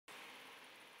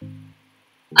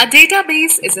A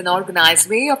database is an organized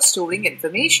way of storing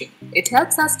information. It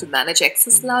helps us to manage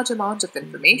access large amounts of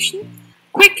information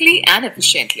quickly and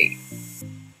efficiently.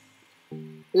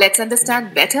 Let's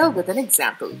understand better with an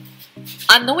example.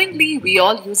 Unknowingly, we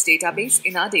all use database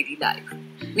in our daily life.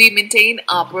 We maintain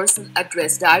our personal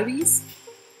address diaries,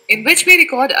 in which we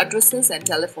record addresses and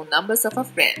telephone numbers of our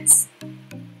friends.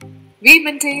 We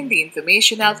maintain the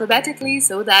information alphabetically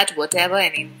so that whatever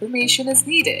any information is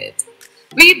needed,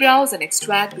 we browse and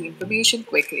extract the information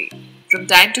quickly. From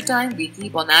time to time, we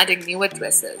keep on adding new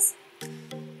addresses.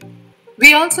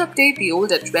 We also update the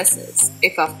old addresses.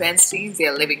 If our friends change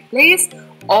their living place,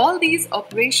 all these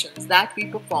operations that we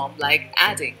perform like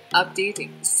adding,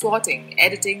 updating, sorting,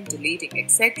 editing, deleting,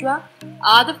 etc.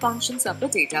 are the functions of a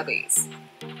database.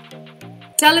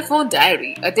 Telephone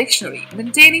diary, a dictionary,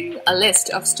 maintaining a list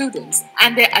of students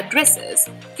and their addresses,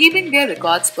 keeping their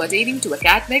records pertaining to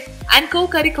academic and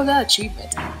co-curricular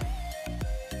achievement.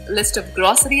 List of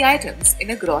grocery items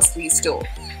in a grocery store.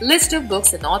 List of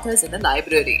books and authors in a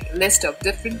library. List of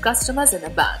different customers in a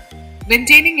bank.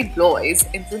 Maintaining employees'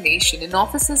 information in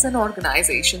offices and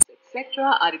organizations,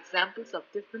 etc. are examples of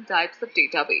different types of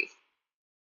database.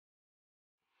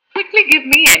 Quickly give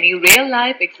me any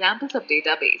real-life examples of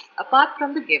database apart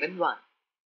from the given one.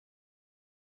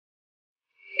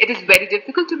 It is very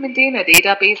difficult to maintain a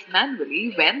database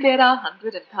manually when there are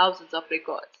hundreds and thousands of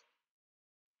records.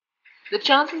 The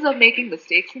chances of making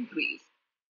mistakes increase.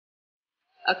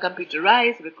 A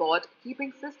computerized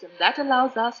record-keeping system that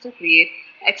allows us to create,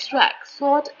 extract,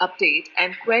 sort, update,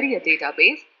 and query a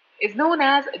database is known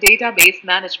as a Database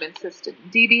Management System,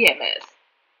 DBMS.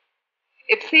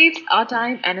 It saves our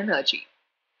time and energy.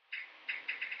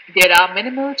 There are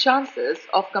minimal chances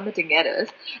of committing errors,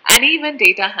 and even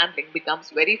data handling becomes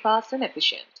very fast and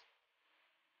efficient.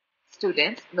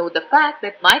 Students know the fact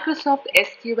that Microsoft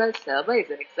SQL Server is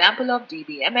an example of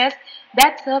DBMS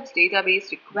that serves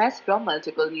database requests from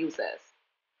multiple users.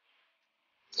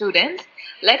 Students,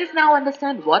 let us now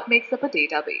understand what makes up a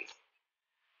database.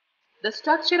 The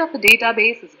structure of a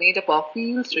database is made up of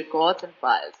fields, records, and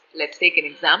files. Let's take an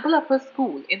example of a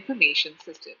school information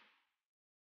system.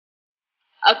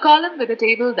 A column with a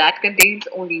table that contains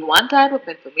only one type of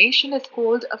information is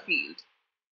called a field.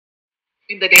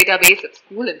 In the database of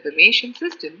school information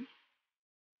system,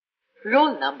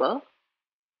 roll number,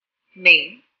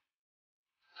 name,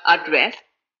 address,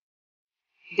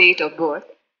 date of birth,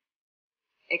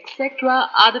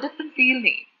 etc. are the different field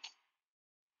names.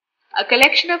 A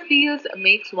collection of fields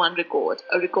makes one record.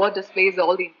 A record displays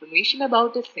all the information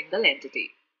about a single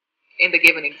entity. In the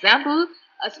given example,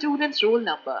 a student's roll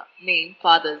number, name,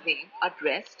 father's name,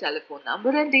 address, telephone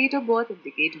number, and date of birth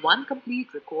indicate one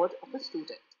complete record of a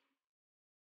student.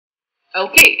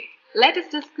 Okay, let us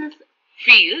discuss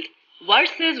field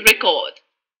versus record.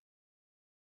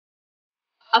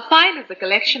 A file is a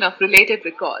collection of related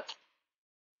records.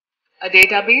 A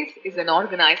database is an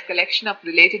organized collection of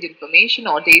related information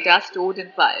or data stored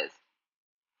in files.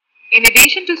 In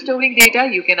addition to storing data,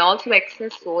 you can also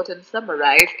access, sort, and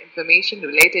summarize information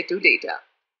related to data.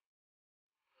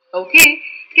 Okay,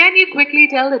 can you quickly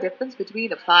tell the difference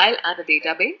between a file and a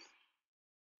database?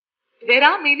 There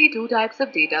are mainly two types of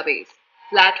database: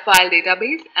 flat file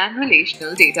database and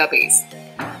relational database.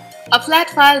 A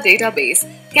flat file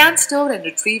database can store and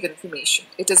retrieve information.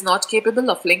 It is not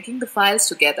capable of linking the files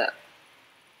together.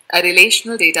 A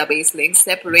relational database links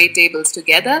separate tables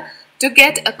together to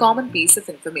get a common piece of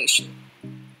information.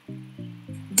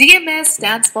 DMS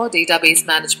stands for Database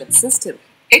Management System.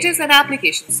 It is an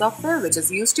application software which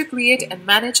is used to create and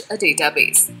manage a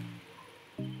database.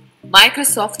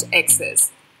 Microsoft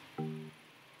Access.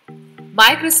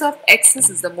 Microsoft Access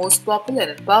is the most popular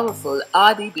and powerful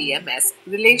RDBMS,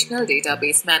 Relational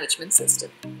Database Management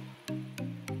System,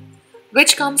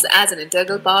 which comes as an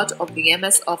integral part of the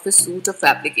MS Office suite of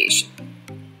applications.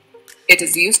 It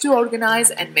is used to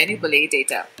organize and manipulate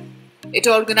data. It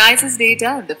organizes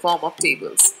data in the form of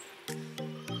tables.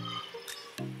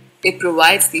 It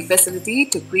provides the facility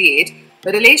to create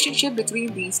a relationship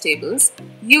between these tables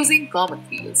using common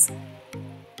fields.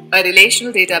 A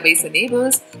relational database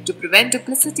enables to prevent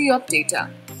duplicity of data.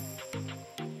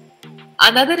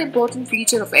 Another important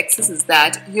feature of Access is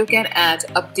that you can add,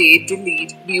 update,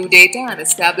 delete, view data, and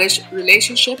establish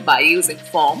relationship by using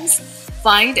forms,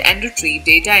 find and retrieve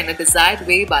data in a desired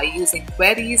way by using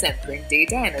queries, and print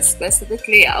data in a specific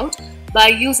layout by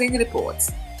using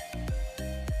reports.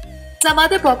 Some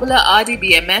other popular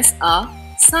RDBMS are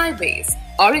Sybase,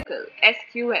 Oracle,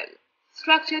 SQL,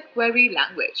 Structured Query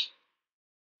Language.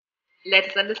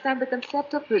 Let us understand the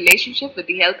concept of relationship with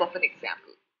the help of an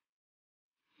example.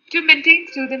 To maintain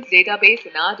students' database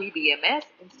in RDBMS,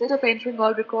 instead of entering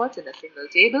all records in a single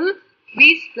table,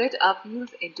 we split our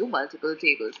fields into multiple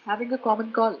tables having a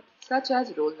common column, such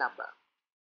as roll number.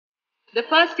 The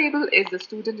first table is the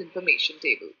student information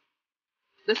table.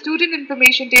 The student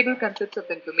information table consists of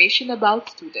information about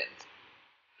students.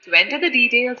 To enter the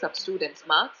details of students'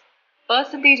 marks,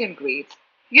 percentage and grades,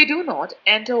 you do not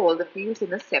enter all the fields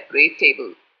in a separate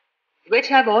table, which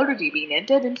have already been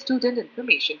entered in student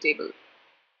information table.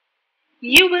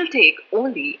 You will take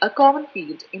only a common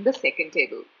field in the second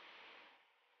table.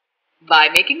 By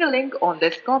making a link on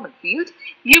this common field,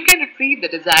 you can retrieve the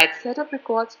desired set of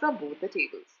records from both the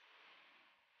tables.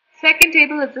 Second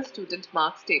table is the student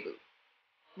marks table.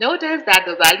 Notice that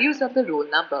the values of the roll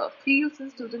number fields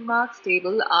in student marks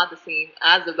table are the same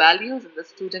as the values in the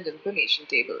student information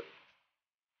table.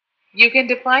 You can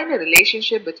define a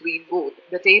relationship between both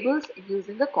the tables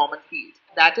using a common field,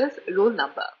 that is, roll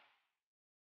number.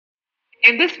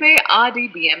 In this way,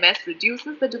 RDBMS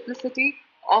reduces the duplicity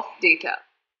of data.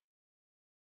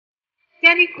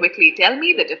 Can you quickly tell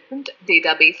me the different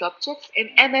database objects in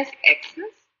MS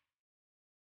Access?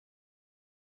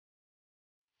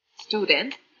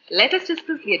 Students, let us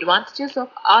discuss the advantages of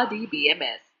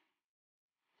RDBMS.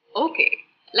 Okay,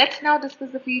 let's now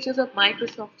discuss the features of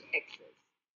Microsoft Access.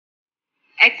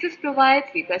 Access provides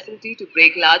the facility to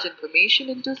break large information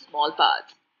into small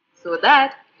parts so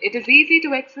that it is easy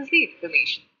to access the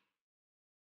information.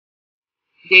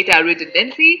 Data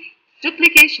redundancy,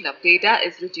 duplication of data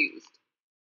is reduced.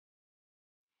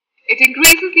 It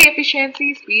increases the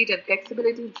efficiency, speed, and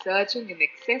flexibility in searching and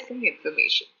accessing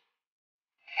information.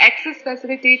 Access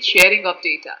facilitates sharing of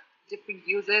data. Different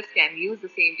users can use the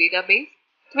same database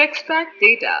to extract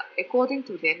data according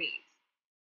to their needs.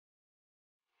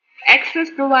 Access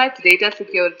provides data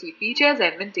security features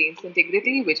and maintains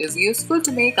integrity, which is useful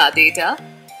to make our data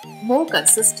more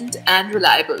consistent and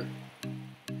reliable.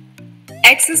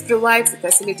 Access provides the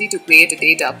facility to create a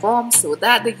data form so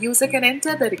that the user can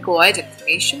enter the required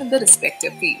information in the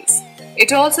respective fields.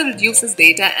 It also reduces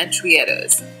data entry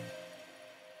errors.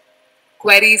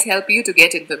 Queries help you to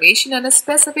get information on a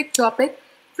specific topic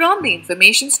from the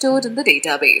information stored in the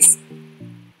database.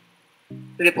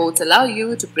 Reports allow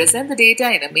you to present the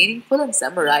data in a meaningful and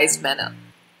summarized manner.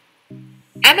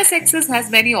 MS Access has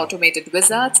many automated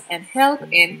wizards and help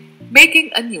in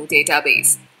making a new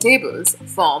database, tables,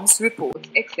 forms, reports,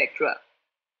 etc.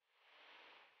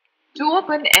 To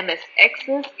open MS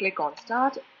Access, click on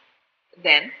Start,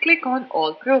 then click on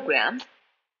All Programs,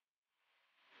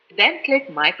 then click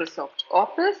Microsoft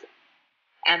Office,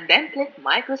 and then click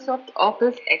Microsoft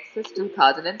Office Access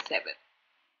 2007.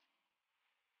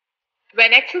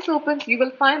 When Access opens, you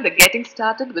will find the Getting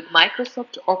Started with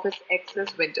Microsoft Office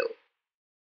Access window.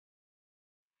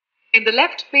 In the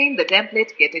left pane, the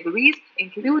template categories,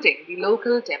 including the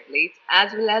local templates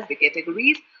as well as the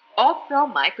categories of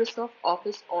from Microsoft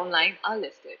Office Online are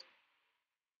listed.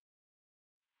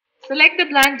 Select the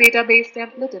blank database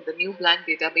template in the new blank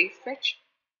database section.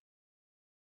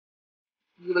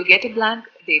 You will get a blank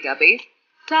database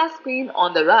task pane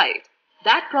on the right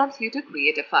that prompts you to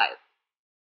create a file.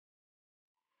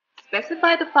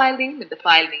 Specify the file name in the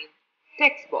file name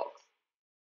text box.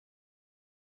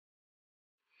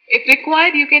 If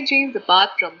required, you can change the path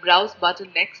from Browse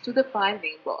button next to the file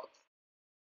name box.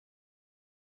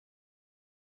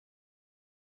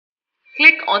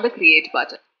 Click on the Create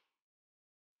button.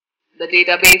 The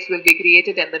database will be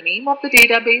created and the name of the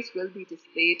database will be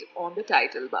displayed on the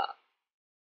title bar.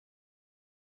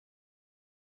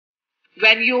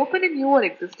 When you open a new or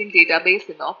existing database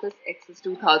in Office Access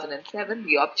 2007,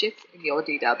 the objects in your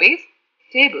database,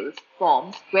 tables,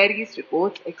 forms, queries,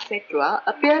 reports, etc.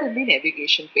 appear in the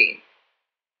navigation pane.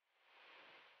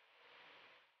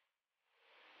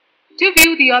 To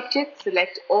view the object,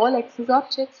 select All Access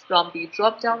Objects from the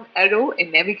drop-down arrow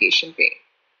in Navigation pane.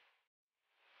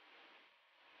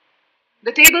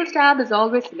 The Tables tab is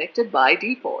always selected by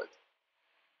default.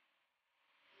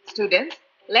 Students,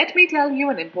 let me tell you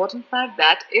an important fact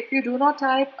that if you do not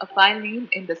type a file name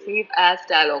in the Save As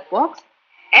dialog box,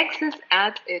 Access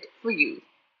adds it for you.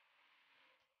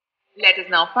 Let us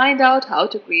now find out how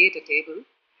to create a table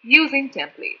using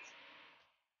templates.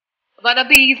 One of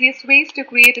the easiest ways to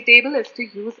create a table is to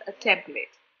use a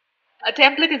template. A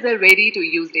template is a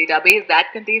ready-to-use database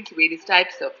that contains various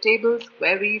types of tables,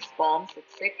 queries, forms,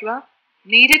 etc.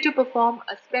 needed to perform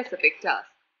a specific task.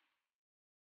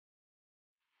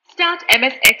 Start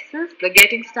MS Access. The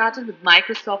Getting Started with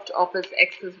Microsoft Office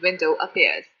Access window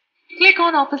appears. Click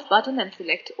on Office button and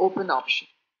select Open option.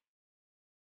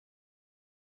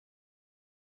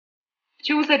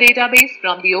 Choose a database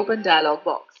from the Open dialog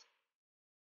box.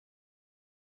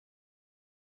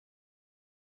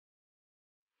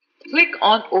 Click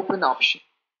on Open option.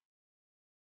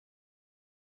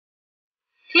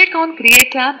 Click on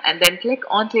Create tab and then click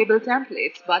on Table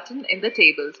Templates button in the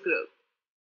Tables group.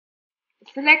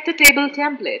 Select a table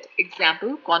template,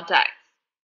 example Contacts.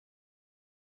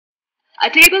 A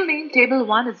table named Table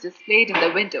 1 is displayed in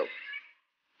the window.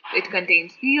 It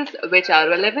contains fields which are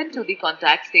relevant to the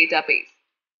contacts database.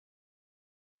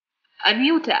 A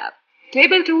new tab,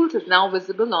 Table Tools, is now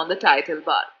visible on the title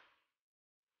bar.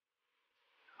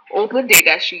 Open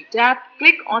Datasheet tab,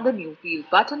 click on the New Field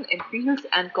button in Fields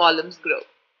and Columns group.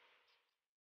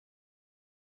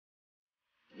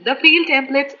 The Field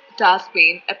Templates task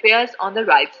pane appears on the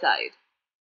right side.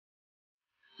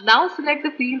 Now select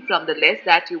the field from the list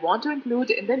that you want to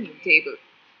include in the new table.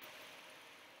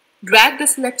 Drag the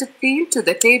selected field to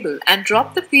the table and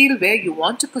drop the field where you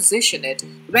want to position it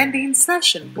when the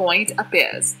insertion point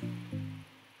appears.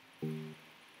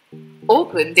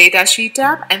 Open Datasheet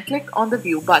tab and click on the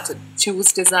View button.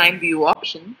 Choose Design View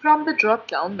option from the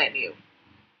drop-down menu.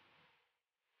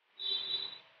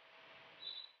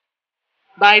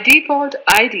 By default,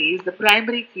 ID is the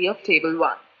primary key of Table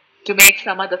 1. To make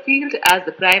some other field as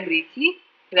the primary key,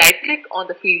 right-click on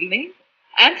the field name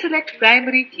and select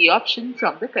Primary Key option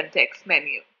from the context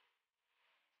menu.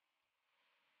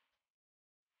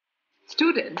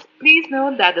 Students, please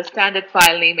note that the standard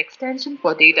file name extension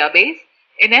for database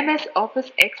in MS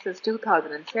Office Access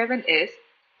 2007 is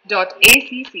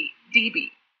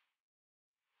 .accdb.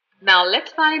 Now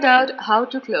let's find out how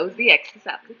to close the Access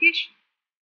application.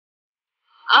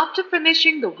 After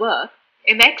finishing the work,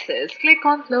 in Access, click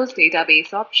on Close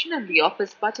Database option in the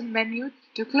Office button menu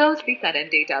to close the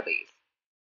current database.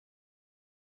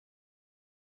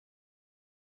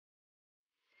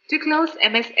 To close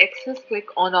MS Access, click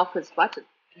on Office button,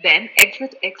 then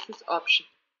Exit Access option.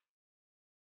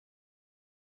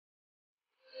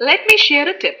 Let me share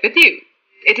a tip with you.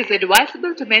 It is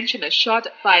advisable to mention a short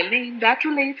file name that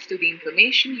relates to the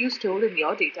information you store in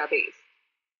your database.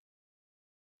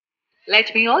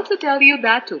 Let me also tell you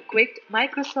that to quit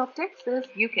Microsoft Access,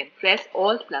 you can press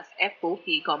Alt plus F4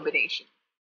 key combination.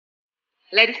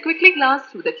 Let us quickly glance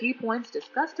through the key points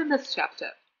discussed in this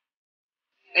chapter.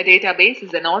 A database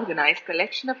is an organized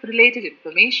collection of related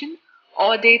information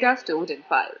or data stored in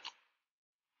files.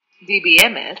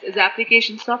 DBMS is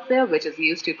application software which is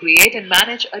used to create and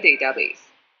manage a database.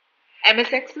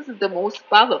 MS Access is the most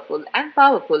powerful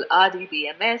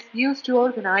RDBMS used to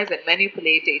organize and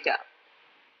manipulate data.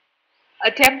 A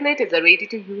template is a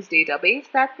ready-to-use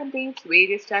database that contains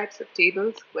various types of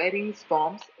tables, queries,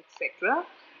 forms, etc.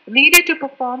 needed to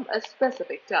perform a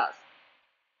specific task.